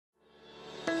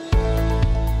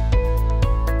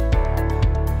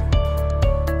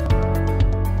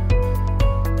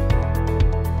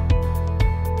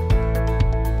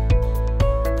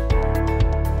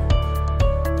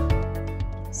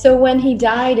So when he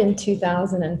died in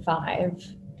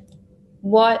 2005,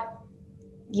 what,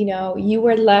 you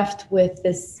were left with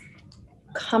this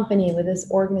company, with this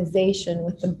organization,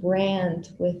 with the brand,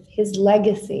 with his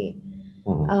legacy.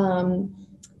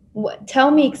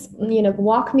 Tell me,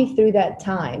 walk me through that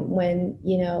time when,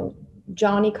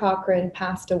 Johnnie Cochran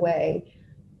passed away.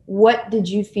 What did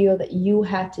you feel that you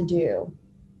had to do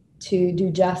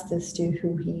justice to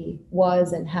who he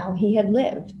was and how he had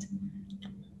lived?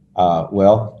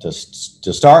 Well, to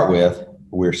start with,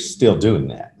 we're still doing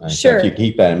that. Right? Sure. So if you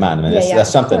keep that in mind, I mean, that's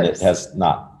something that has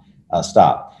not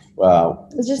stopped.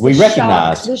 We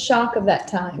recognize the shock of that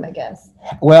time, I guess.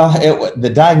 Well, the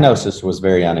diagnosis was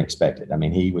very unexpected. I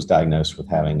mean, he was diagnosed with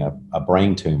having a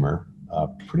brain tumor,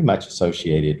 pretty much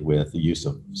associated with the use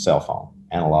of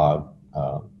analog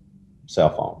cell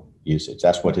phone usage.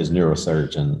 That's what his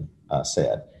neurosurgeon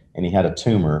said. And he had a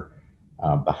tumor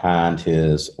behind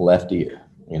his left ear.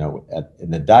 In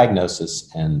the diagnosis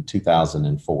in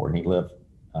 2004, and he lived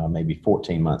maybe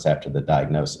 14 months after the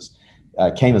diagnosis.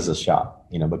 Came as a shock,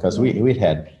 because we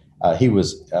had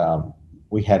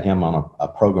him on a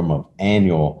program of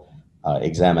annual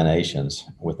examinations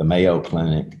with the Mayo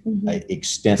Clinic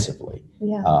extensively.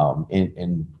 Yeah.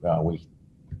 We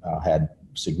had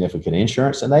significant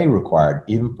insurance, and they required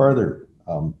even further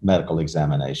medical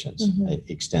examinations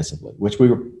extensively, which we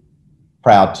were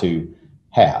proud to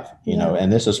have, and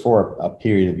this is for a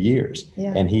period of years.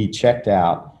 Yeah. And he checked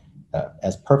out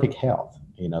as perfect health,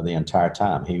 the entire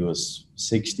time. He was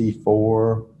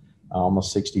 64,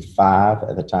 almost 65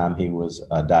 at the time he was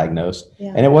diagnosed.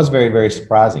 Yeah. And it was very, very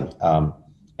surprising.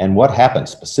 And what happened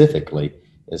specifically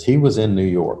is he was in New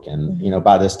York, and,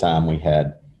 by this time we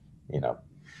had,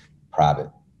 private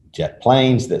jet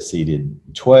planes that seated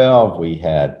 12. We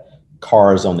had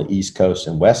cars on the East Coast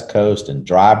and West Coast and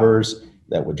drivers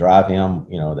that would drive him.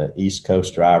 The East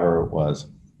Coast driver was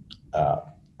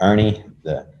Ernie.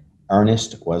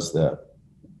 Ernest was the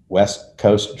West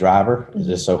Coast driver. It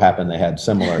just so happened they had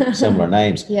similar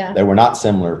names. Yeah. They were not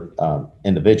similar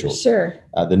individuals. Sure.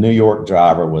 The New York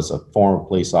driver was a former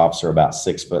police officer, about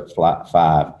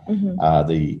 6'5".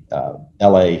 The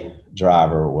LA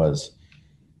driver was,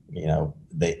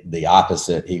 the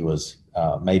opposite. He was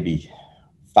maybe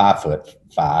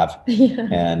 5'5", yeah.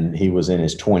 And he was in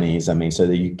his 20s. I mean, so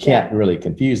that you can't really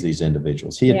confuse these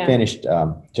individuals. He had finished,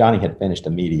 Johnnie had finished a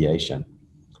mediation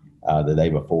the day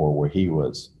before where he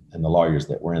was, and the lawyers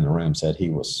that were in the room said he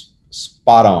was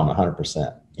spot on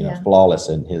 100%, flawless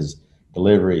in his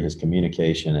delivery, his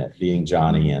communication, at being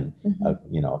Johnnie and,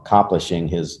 accomplishing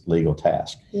his legal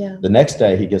task. Yeah. The next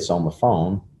day he gets on the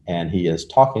phone and he is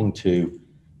talking to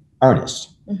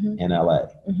Ernest in LA,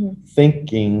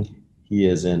 thinking he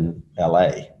is in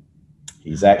LA.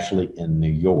 He's actually in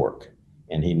New York,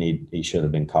 and he should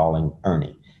have been calling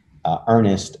Ernie.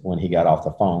 Ernest, when he got off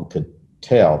the phone, could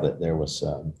tell that there was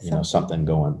something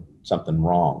wrong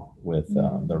with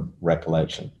the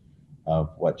recollection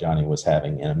of what Johnnie was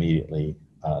having, and immediately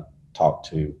talked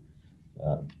to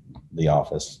the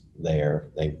office there.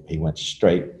 He went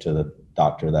straight to the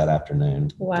doctor that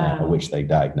afternoon. Wow. Which they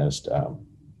diagnosed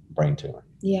brain tumor.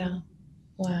 Yeah.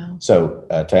 Wow. So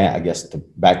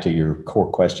back to your core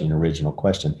question, your original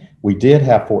question, we did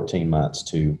have 14 months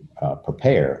to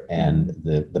prepare, and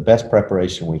the best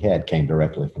preparation we had came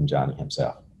directly from Johnnie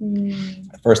himself.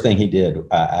 The first thing he did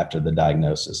after the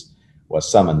diagnosis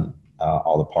was summon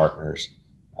all the partners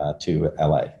to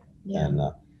LA. Yeah.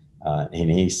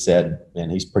 And he said,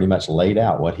 and he's pretty much laid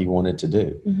out what he wanted to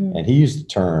do. And he used the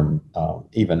term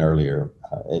even earlier.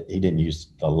 He didn't use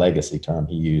the legacy term.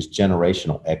 He used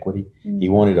generational equity. He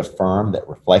wanted a firm that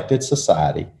reflected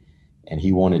society, and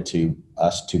he wanted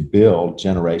us to build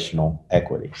generational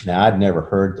equity. Now, I'd never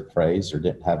heard the phrase or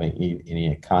didn't have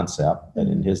any concept, but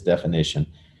in his definition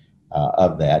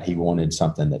of that, he wanted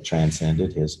something that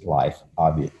transcended his life,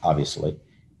 obviously,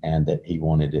 and that he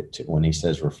wanted it to, when he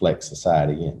says reflect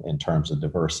society in terms of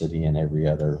diversity and every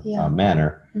other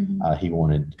manner, he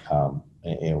wanted,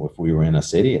 if we were in a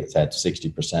city that's had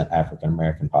 60%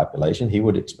 African-American population, he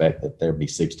would expect that there'd be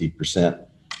 60%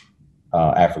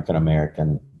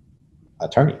 African-American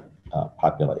attorney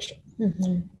population.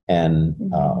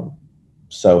 And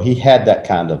so he had that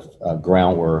kind of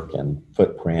groundwork and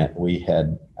footprint. We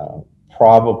had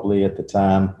probably at the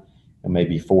time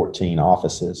maybe 14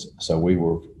 offices. So we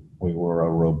were a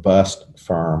robust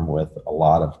firm with a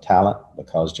lot of talent,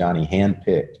 because Johnnie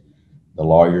handpicked the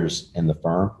lawyers in the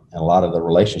firm, and a lot of the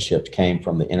relationships came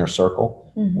from the inner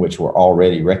circle, which were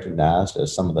already recognized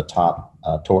as some of the top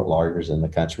tort lawyers in the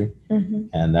country.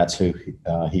 And that's who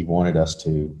he wanted us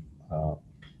to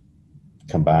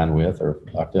combine with or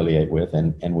affiliate with,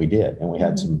 and we did. And we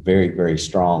had some very, very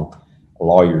strong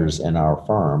lawyers in our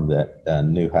firm that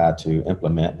knew how to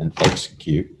implement and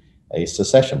execute a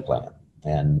succession plan.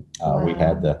 And we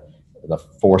had the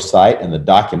foresight and the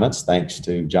documents, thanks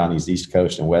to Johnny's East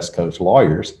Coast and West Coast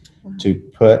lawyers, to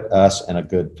put us in a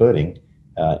good footing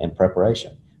in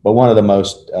preparation. But one of the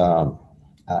most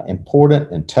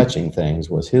important and touching things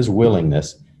was his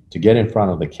willingness to get in front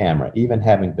of the camera, even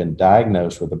having been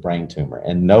diagnosed with a brain tumor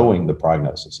and knowing the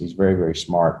prognosis. He's a very, very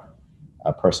smart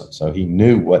person. So he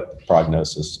knew what the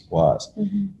prognosis was.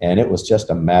 And it was just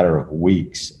a matter of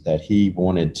weeks that he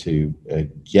wanted to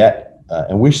get,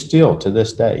 and we're still to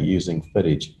this day using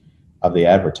footage of the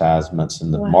advertisements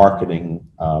and the marketing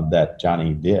that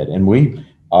Johnny did. And we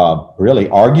really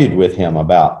argued with him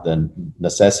about the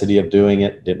necessity of doing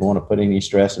it, didn't want to put any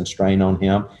stress and strain on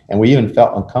him. And we even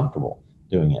felt uncomfortable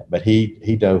doing it, but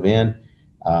he dove in.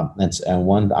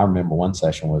 And I remember one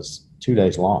session was 2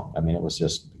 days long. I mean, it was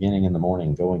just beginning in the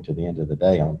morning, going to the end of the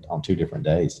day on 2 different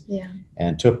days. Yeah.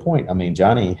 And to a point, I mean,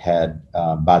 Johnny had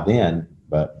by then,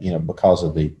 but because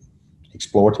of the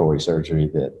exploratory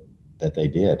surgery that they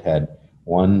did, had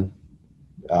one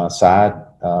side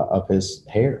of his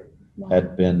hair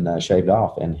had been shaved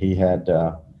off, and he had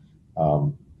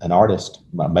an artist,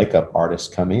 a makeup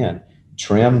artist, come in,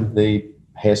 trim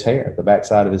his hair, the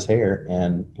backside of his hair,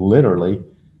 and literally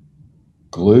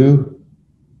glue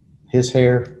his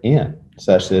hair in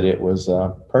such that it was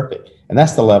perfect. And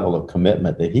that's the level of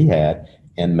commitment that he had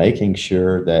in making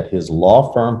sure that his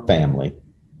law firm family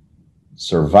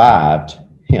survived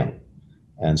him.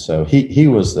 And so he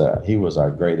was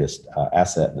our greatest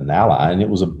asset and ally. And it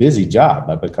was a busy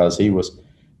job because he was,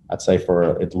 I'd say,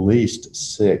 for at least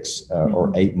 6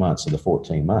 or 8 months of the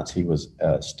 14 months, he was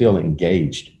still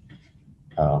engaged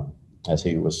as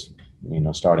he was,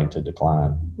 starting to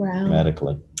decline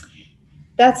medically.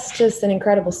 That's just an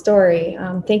incredible story.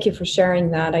 Thank you for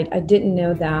sharing that. I didn't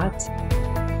know that.